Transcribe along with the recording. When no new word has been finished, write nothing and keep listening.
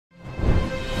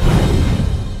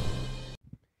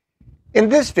In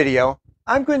this video,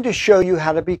 I'm going to show you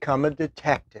how to become a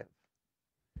detective.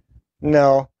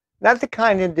 No, not the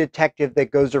kind of detective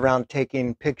that goes around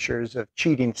taking pictures of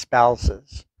cheating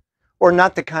spouses, or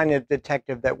not the kind of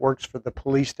detective that works for the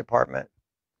police department.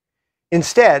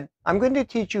 Instead, I'm going to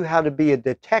teach you how to be a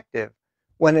detective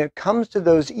when it comes to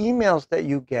those emails that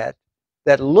you get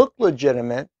that look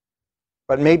legitimate,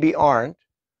 but maybe aren't,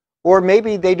 or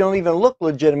maybe they don't even look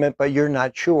legitimate, but you're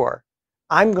not sure.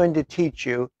 I'm going to teach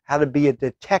you how to be a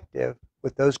detective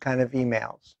with those kind of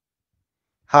emails.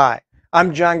 Hi,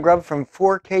 I'm John Grubb from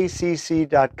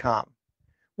 4kcc.com.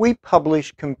 We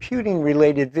publish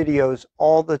computing-related videos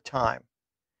all the time.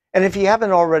 And if you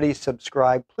haven't already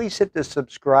subscribed, please hit the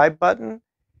subscribe button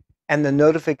and the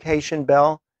notification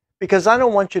bell because I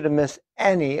don't want you to miss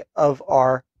any of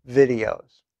our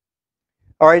videos.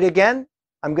 All right, again,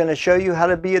 I'm going to show you how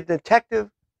to be a detective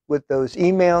with those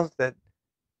emails that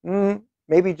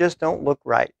maybe just don't look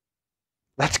right.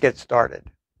 Let's get started.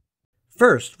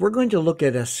 First, we're going to look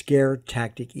at a scare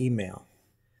tactic email.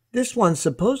 This one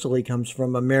supposedly comes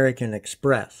from American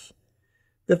Express.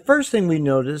 The first thing we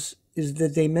notice is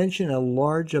that they mention a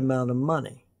large amount of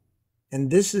money,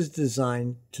 and this is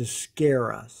designed to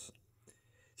scare us.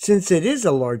 Since it is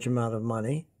a large amount of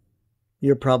money,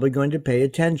 you're probably going to pay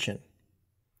attention.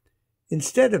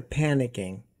 Instead of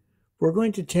panicking, we're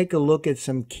going to take a look at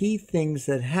some key things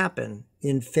that happen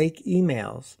in fake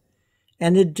emails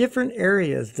and in different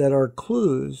areas that are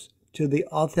clues to the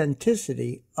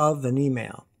authenticity of an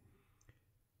email.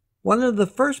 One of the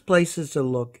first places to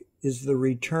look is the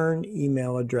return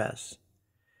email address.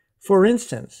 For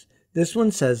instance, this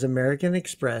one says American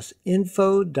Express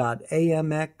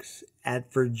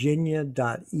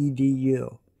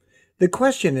info.amx@virginia.edu. The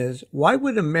question is, why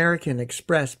would American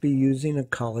Express be using a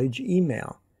college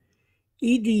email?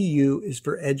 EDU is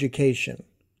for education.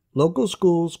 Local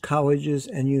schools, colleges,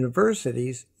 and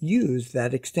universities use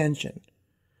that extension.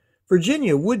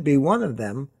 Virginia would be one of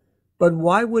them, but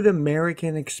why would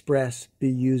American Express be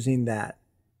using that?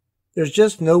 There's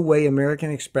just no way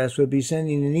American Express would be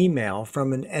sending an email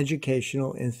from an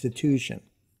educational institution.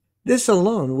 This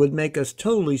alone would make us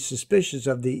totally suspicious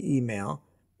of the email,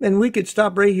 and we could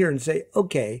stop right here and say,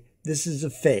 okay, this is a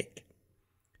fake.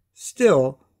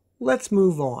 Still, let's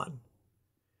move on.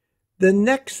 The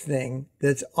next thing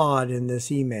that's odd in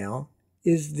this email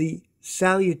is the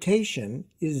salutation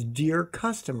is "Dear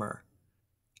Customer."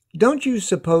 Don't you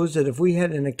suppose that if we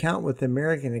had an account with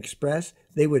American Express,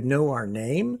 they would know our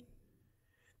name?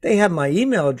 They have my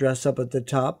email address up at the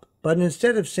top, but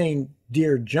instead of saying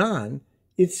 "Dear John,"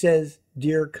 it says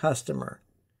 "Dear Customer."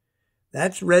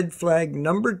 That's red flag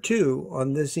number 2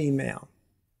 on this email.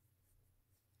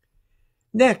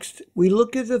 Next, we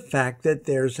look at the fact that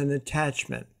there's an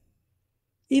attachment.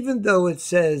 Even though it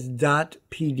says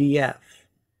 .pdf,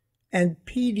 and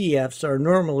PDFs are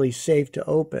normally safe to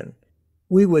open,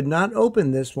 we would not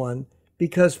open this one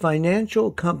because financial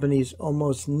companies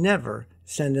almost never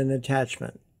send an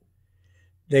attachment.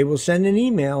 They will send an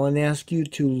email and ask you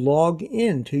to log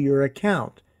into your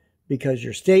account because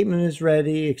your statement is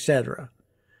ready, etc.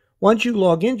 Once you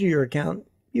log into your account,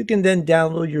 you can then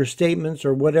download your statements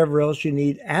or whatever else you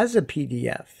need as a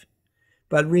PDF.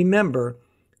 But remember,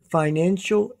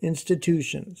 financial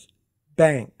institutions,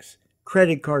 banks,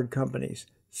 credit card companies,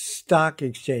 stock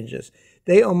exchanges,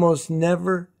 they almost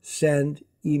never send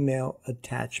email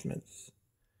attachments.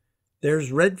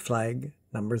 There's red flag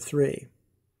number 3.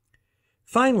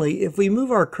 Finally, if we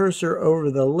move our cursor over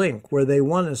the link where they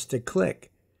want us to click,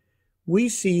 we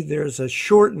see there's a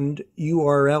shortened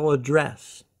URL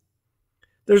address.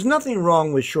 There's nothing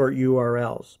wrong with short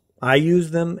URLs. I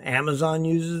use them, Amazon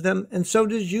uses them, and so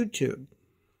does YouTube.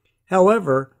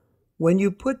 However, when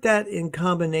you put that in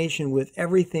combination with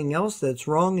everything else that's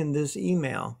wrong in this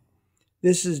email,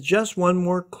 this is just one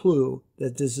more clue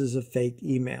that this is a fake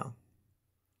email.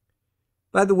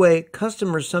 By the way,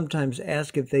 customers sometimes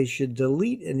ask if they should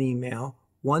delete an email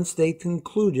once they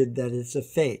concluded that it's a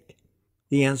fake.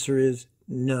 The answer is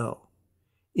no.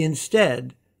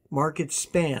 Instead, mark it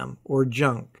spam or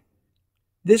junk.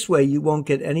 This way you won't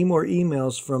get any more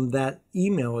emails from that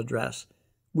email address,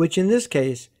 which in this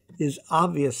case is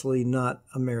obviously not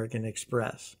American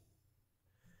Express.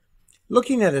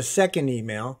 Looking at a second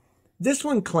email, this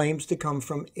one claims to come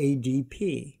from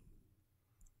ADP.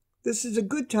 This is a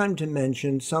good time to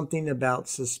mention something about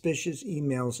suspicious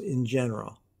emails in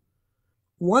general.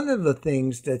 One of the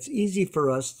things that's easy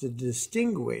for us to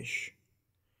distinguish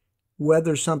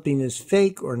whether something is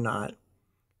fake or not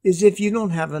is if you don't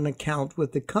have an account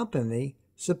with the company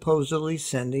supposedly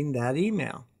sending that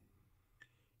email.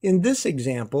 In this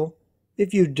example,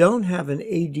 if you don't have an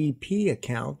ADP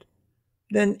account,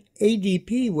 then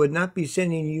ADP would not be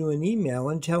sending you an email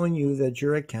and telling you that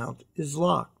your account is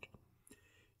locked.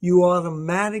 You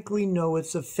automatically know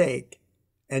it's a fake,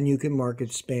 and you can mark it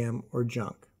spam or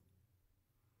junk.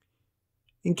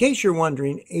 In case you're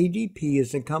wondering, ADP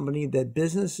is a company that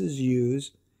businesses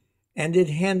use, and it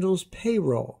handles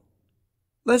payroll.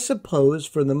 Let's suppose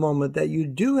for the moment that you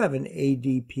do have an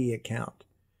ADP account.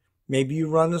 Maybe you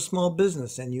run a small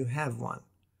business and you have one.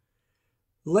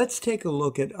 Let's take a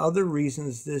look at other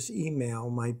reasons this email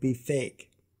might be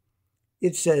fake.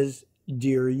 It says,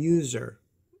 "Dear user."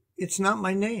 It's not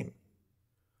my name.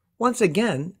 Once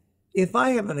again, if I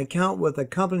have an account with a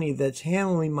company that's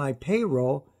handling my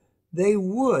payroll, they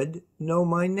would know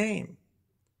my name.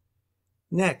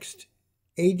 Next,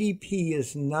 ADP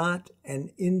is not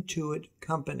an Intuit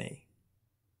company.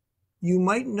 You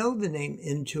might know the name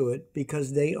Intuit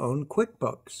because they own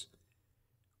QuickBooks.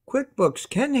 QuickBooks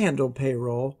can handle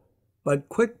payroll, but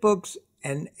QuickBooks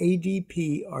and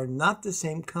ADP are not the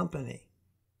same company.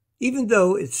 Even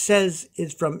though it says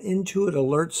it's from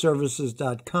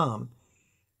IntuitAlertServices.com,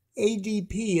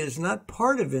 ADP is not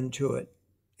part of Intuit,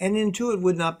 and Intuit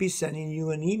would not be sending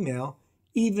you an email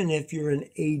even if you're an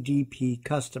ADP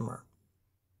customer.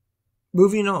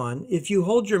 Moving on, if you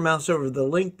hold your mouse over the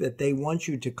link that they want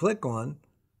you to click on,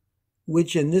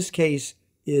 which in this case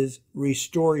is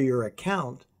Restore Your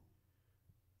Account,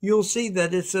 you'll see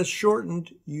that it's a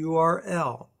shortened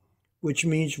URL, which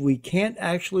means we can't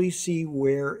actually see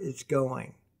where it's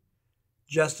going.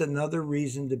 Just another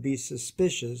reason to be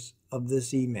suspicious of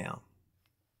this email.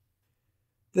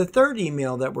 The third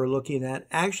email that we're looking at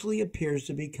actually appears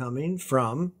to be coming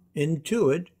from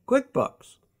Intuit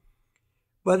QuickBooks.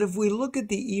 But if we look at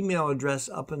the email address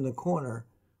up in the corner,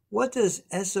 what does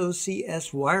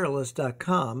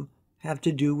socswireless.com have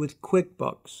to do with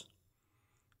QuickBooks?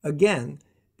 Again,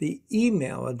 the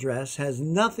email address has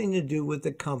nothing to do with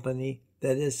the company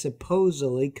that is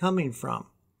supposedly coming from.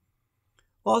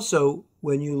 Also,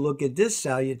 when you look at this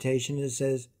salutation, it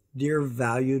says, "Dear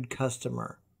valued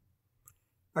customer."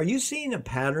 Are you seeing a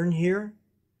pattern here?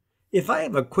 If I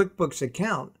have a QuickBooks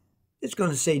account, it's going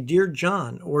to say "Dear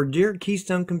John" or "Dear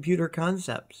Keystone Computer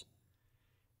Concepts."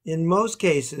 In most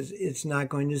cases, it's not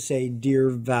going to say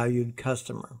 "Dear valued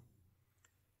customer."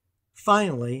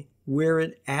 Finally, where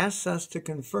it asks us to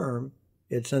confirm,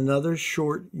 it's another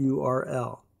short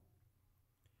URL.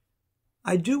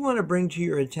 I do want to bring to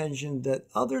your attention that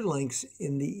other links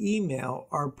in the email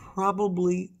are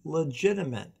probably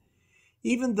legitimate,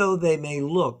 even though they may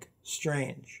look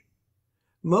strange.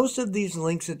 Most of these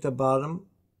links at the bottom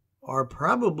are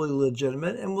probably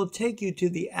legitimate and will take you to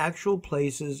the actual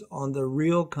places on the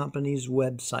real company's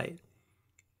website.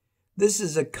 This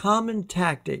is a common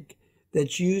tactic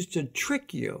that's used to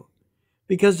trick you,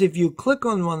 because if you click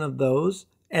on one of those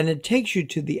and it takes you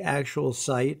to the actual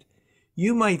site,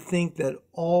 you might think that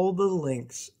all the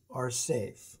links are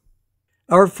safe.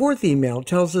 Our fourth email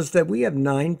tells us that we have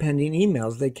 9 pending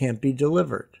emails that can't be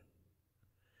delivered.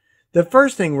 The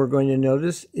first thing we're going to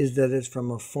notice is that it's from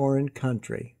a foreign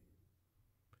country.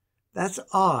 That's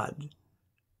odd,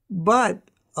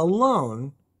 but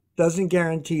alone doesn't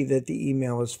guarantee that the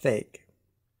email is fake.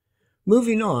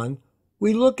 Moving on,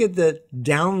 we look at the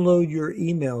Download Your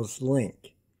Emails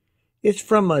link. It's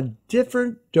from a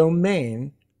different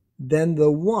domain than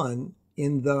the one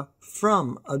in the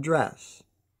From address.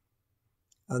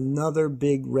 Another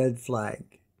big red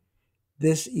flag.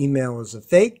 This email is a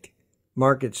fake,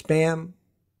 mark it spam,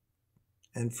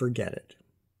 and forget it.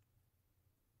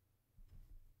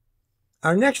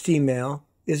 Our next email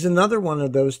is another one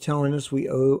of those telling us we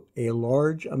owe a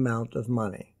large amount of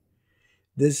money.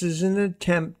 This is an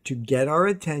attempt to get our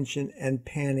attention and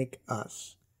panic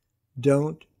us.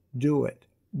 Don't do it.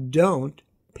 Don't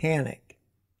panic.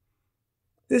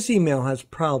 This email has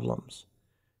problems.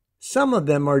 Some of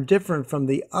them are different from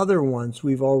the other ones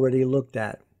we've already looked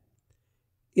at.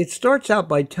 It starts out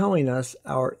by telling us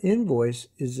our invoice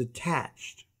is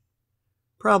attached.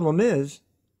 Problem is,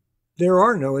 there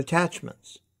are no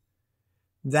attachments.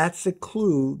 That's a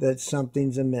clue that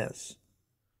something's amiss.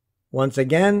 Once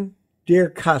again, dear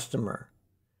customer.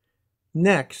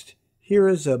 Next, here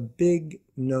is a big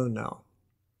no-no.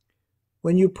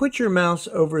 When you put your mouse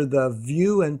over the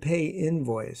View and Pay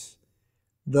invoice,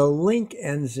 the link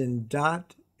ends in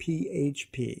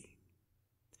 .php.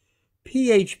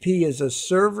 PHP is a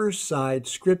server-side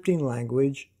scripting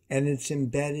language, and it's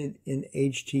embedded in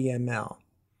HTML.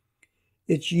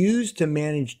 It's used to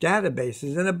manage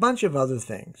databases and a bunch of other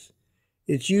things.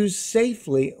 It's used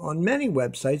safely on many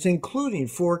websites, including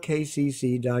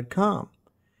 4kcc.com.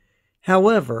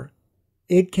 However,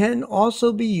 it can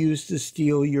also be used to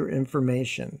steal your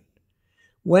information.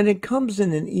 When it comes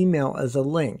in an email as a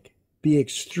link, be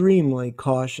extremely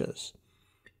cautious.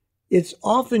 It's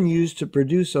often used to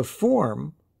produce a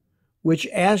form which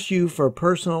asks you for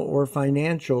personal or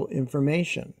financial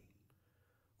information.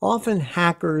 Often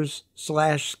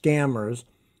hackers/scammers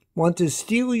want to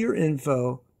steal your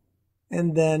info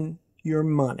and then your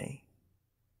money.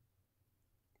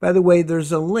 By the way,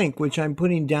 there's a link which I'm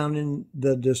putting down in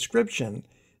the description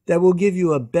that will give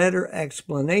you a better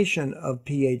explanation of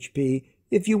PHP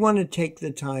if you want to take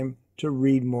the time to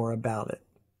read more about it.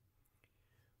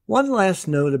 One last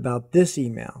note about this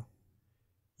email.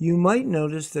 You might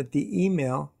notice that the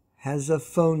email has a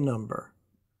phone number.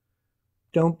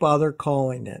 Don't bother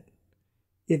calling it.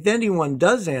 If anyone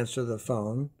does answer the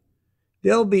phone,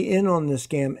 they'll be in on the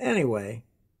scam anyway,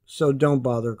 so don't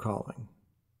bother calling.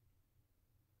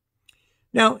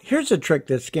 Now, here's a trick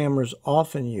that scammers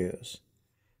often use.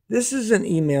 This is an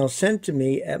email sent to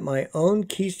me at my own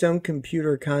Keystone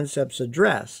Computer Concepts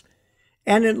address,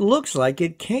 and it looks like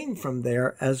it came from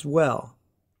there as well.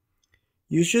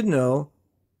 You should know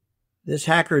this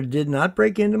hacker did not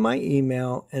break into my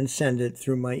email and send it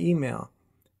through my email.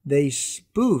 They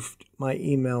spoofed my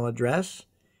email address,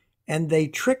 and they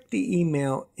tricked the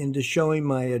email into showing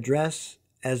my address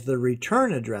as the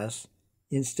return address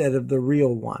instead of the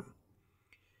real one.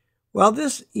 While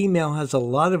this email has a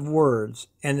lot of words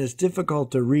and is difficult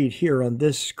to read here on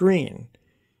this screen,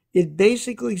 it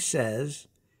basically says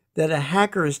that a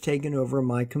hacker has taken over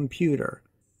my computer.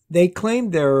 They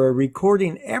claim they're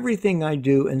recording everything I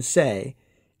do and say,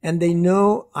 and they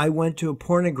know I went to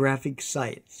pornographic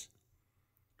sites.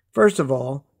 First of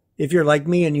all, if you're like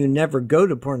me and you never go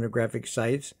to pornographic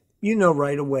sites, you know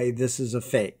right away this is a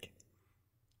fake.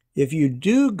 If you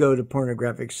do go to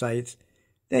pornographic sites,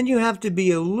 then you have to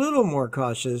be a little more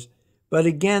cautious, but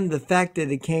again, the fact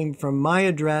that it came from my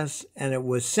address and it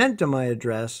was sent to my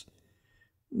address,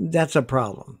 that's a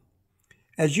problem.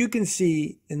 As you can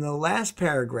see in the last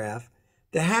paragraph,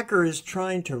 the hacker is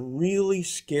trying to really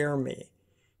scare me.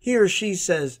 He or she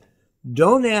says,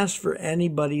 don't ask for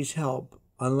anybody's help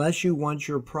unless you want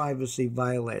your privacy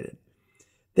violated.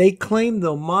 They claim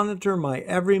they'll monitor my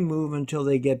every move until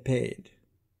they get paid.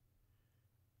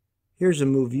 Here's a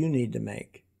move you need to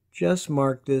make. Just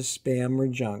mark this spam or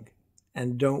junk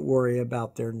and don't worry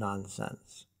about their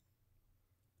nonsense.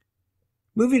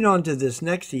 Moving on to this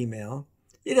next email,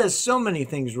 it has so many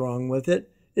things wrong with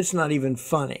it, it's not even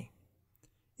funny.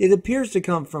 It appears to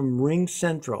come from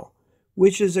RingCentral,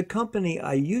 which is a company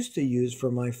I used to use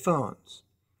for my phones.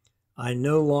 I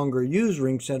no longer use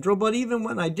RingCentral, but even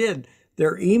when I did,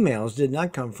 their emails did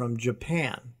not come from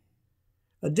Japan.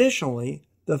 Additionally,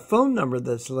 the phone number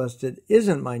that's listed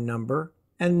isn't my number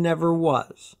and never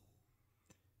was.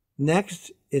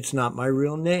 Next, it's not my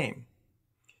real name.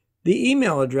 The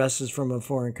email address is from a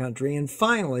foreign country, and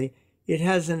finally, it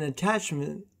has an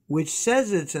attachment which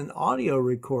says it's an audio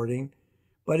recording,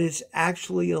 but it's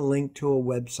actually a link to a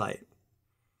website.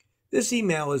 This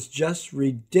email is just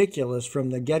ridiculous from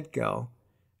the get-go,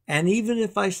 and even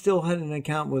if I still had an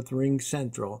account with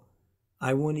RingCentral,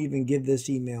 I wouldn't even give this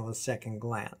email a second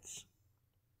glance.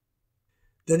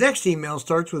 The next email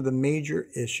starts with a major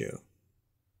issue.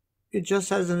 It just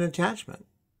has an attachment.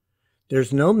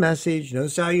 There's no message, no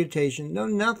salutation, no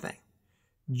nothing.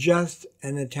 Just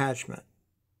an attachment.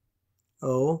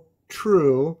 Oh,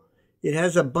 true, it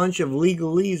has a bunch of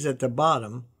legalese at the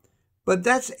bottom, but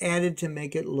that's added to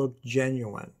make it look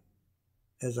genuine.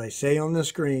 As I say on the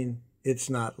screen, it's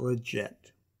not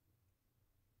legit.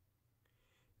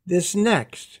 This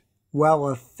next, while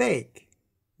a fake,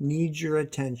 needs your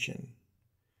attention.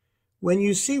 When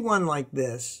you see one like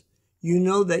this, you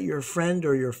know that your friend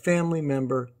or your family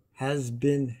member has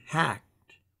been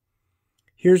hacked.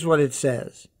 Here's what it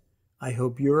says. I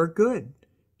hope you are good.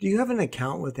 Do you have an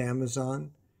account with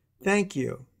Amazon? Thank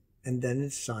you. And then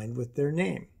it's signed with their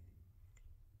name.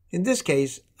 In this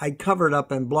case, I covered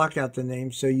up and blocked out the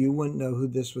name so you wouldn't know who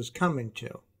this was coming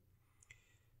to.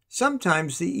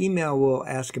 Sometimes the email will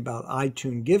ask about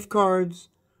iTunes gift cards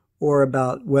or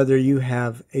about whether you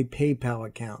have a PayPal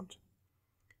account.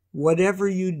 Whatever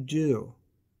you do,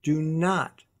 do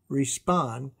not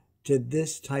respond to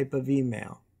this type of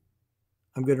email.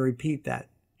 I'm going to repeat that.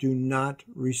 Do not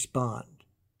respond.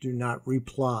 Do not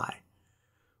reply.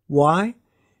 Why?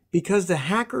 Because the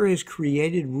hacker has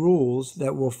created rules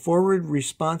that will forward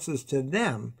responses to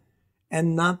them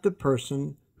and not the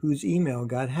person whose email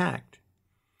got hacked.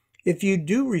 If you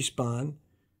do respond,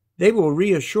 they will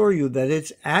reassure you that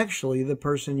it's actually the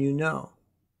person you know.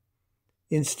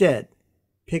 Instead,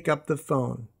 pick up the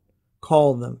phone,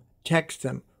 call them, text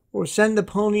them, or send the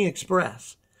Pony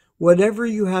Express. Whatever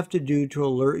you have to do to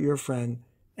alert your friend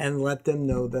and let them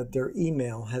know that their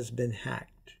email has been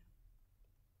hacked.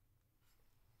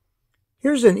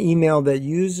 Here's an email that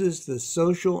uses the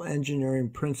social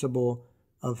engineering principle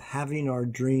of having our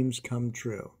dreams come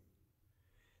true.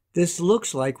 This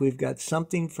looks like we've got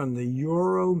something from the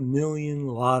Euro Million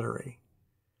Lottery.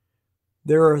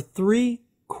 There are 3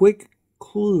 quick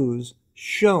clues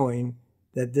showing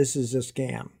that this is a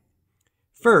scam.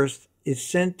 First, it's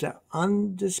sent to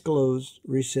undisclosed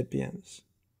recipients.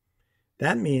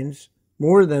 That means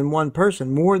more than one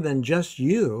person, more than just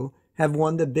you, have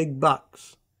won the big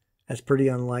bucks. That's pretty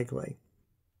unlikely.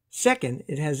 Second,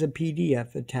 it has a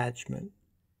PDF attachment.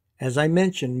 As I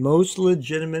mentioned, most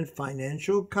legitimate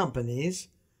financial companies,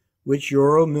 which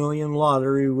Euro Million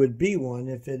Lottery would be one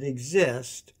if it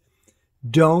exists,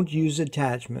 don't use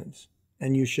attachments,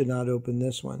 and you should not open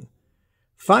this one.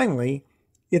 Finally,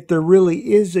 if there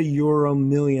really is a Euro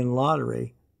Million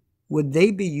Lottery, would they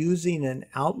be using an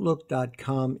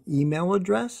Outlook.com email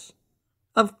address?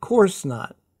 Of course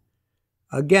not.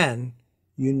 Again,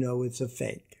 you know it's a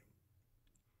fake.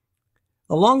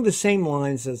 Along the same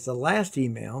lines as the last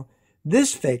email,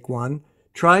 this fake one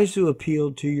tries to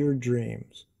appeal to your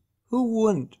dreams. Who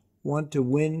wouldn't want to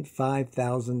win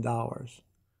 $5,000?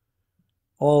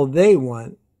 All they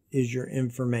want is your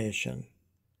information.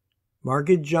 Mark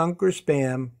it junk or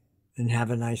spam and have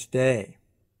a nice day.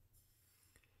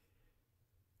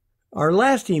 Our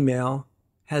last email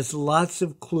has lots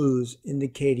of clues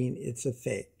indicating it's a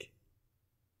fake.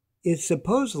 It's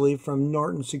supposedly from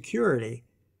Norton Security,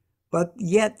 but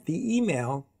yet the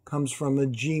email comes from a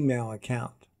Gmail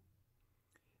account.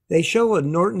 They show a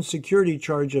Norton security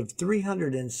charge of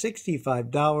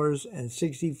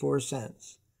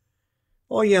 $365.64.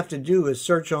 All you have to do is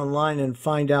search online and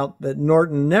find out that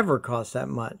Norton never costs that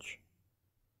much.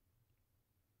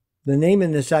 The name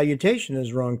in the salutation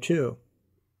is wrong too.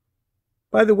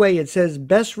 By the way, it says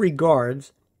best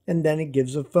regards, and then it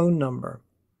gives a phone number.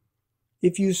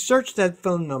 If you search that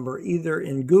phone number either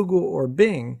in Google or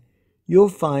Bing, you'll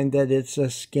find that it's a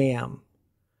scam.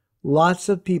 Lots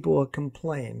of people have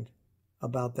complained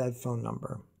about that phone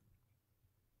number.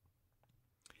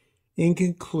 In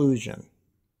conclusion,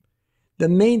 the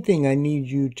main thing I need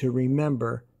you to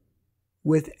remember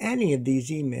with any of these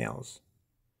emails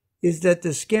is that the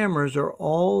scammers are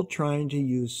all trying to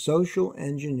use social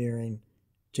engineering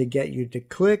to get you to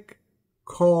click,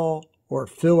 call, or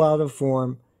fill out a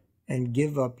form and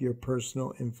give up your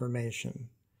personal information.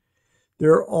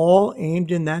 They're all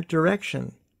aimed in that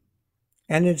direction.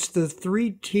 And it's the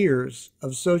 3 tiers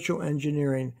of social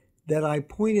engineering that I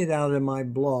pointed out in my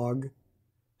blog,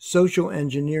 Social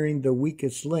Engineering, the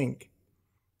Weakest Link.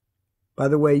 By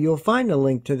the way, you'll find a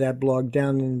link to that blog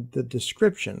down in the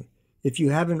description. If you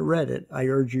haven't read it, I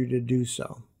urge you to do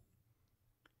so.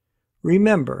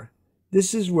 Remember,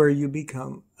 this is where you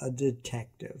become a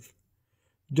detective.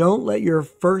 Don't let your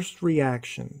first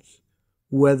reactions,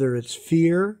 whether it's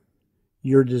fear,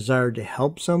 your desire to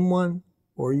help someone,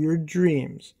 or your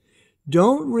dreams,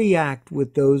 don't react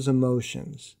with those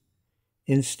emotions.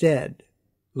 Instead,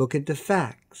 look at the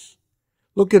facts.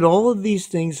 Look at all of these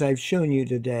things I've shown you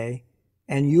today,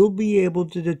 and you'll be able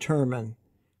to determine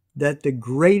that the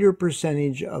greater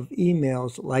percentage of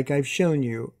emails like I've shown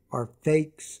you are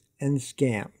fakes and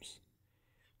scams.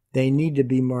 They need to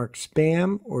be marked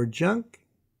spam or junk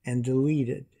and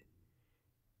deleted.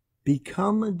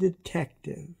 Become a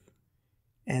detective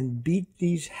and beat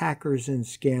these hackers and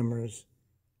scammers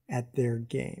at their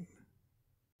game.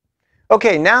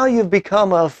 Okay, now you've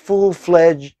become a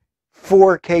full-fledged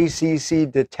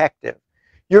 4KCC detective.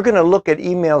 You're going to look at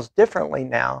emails differently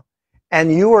now,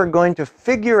 and you are going to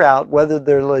figure out whether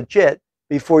they're legit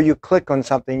before you click on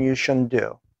something you shouldn't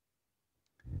do.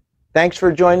 Thanks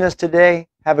for joining us today.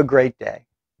 Have a great day.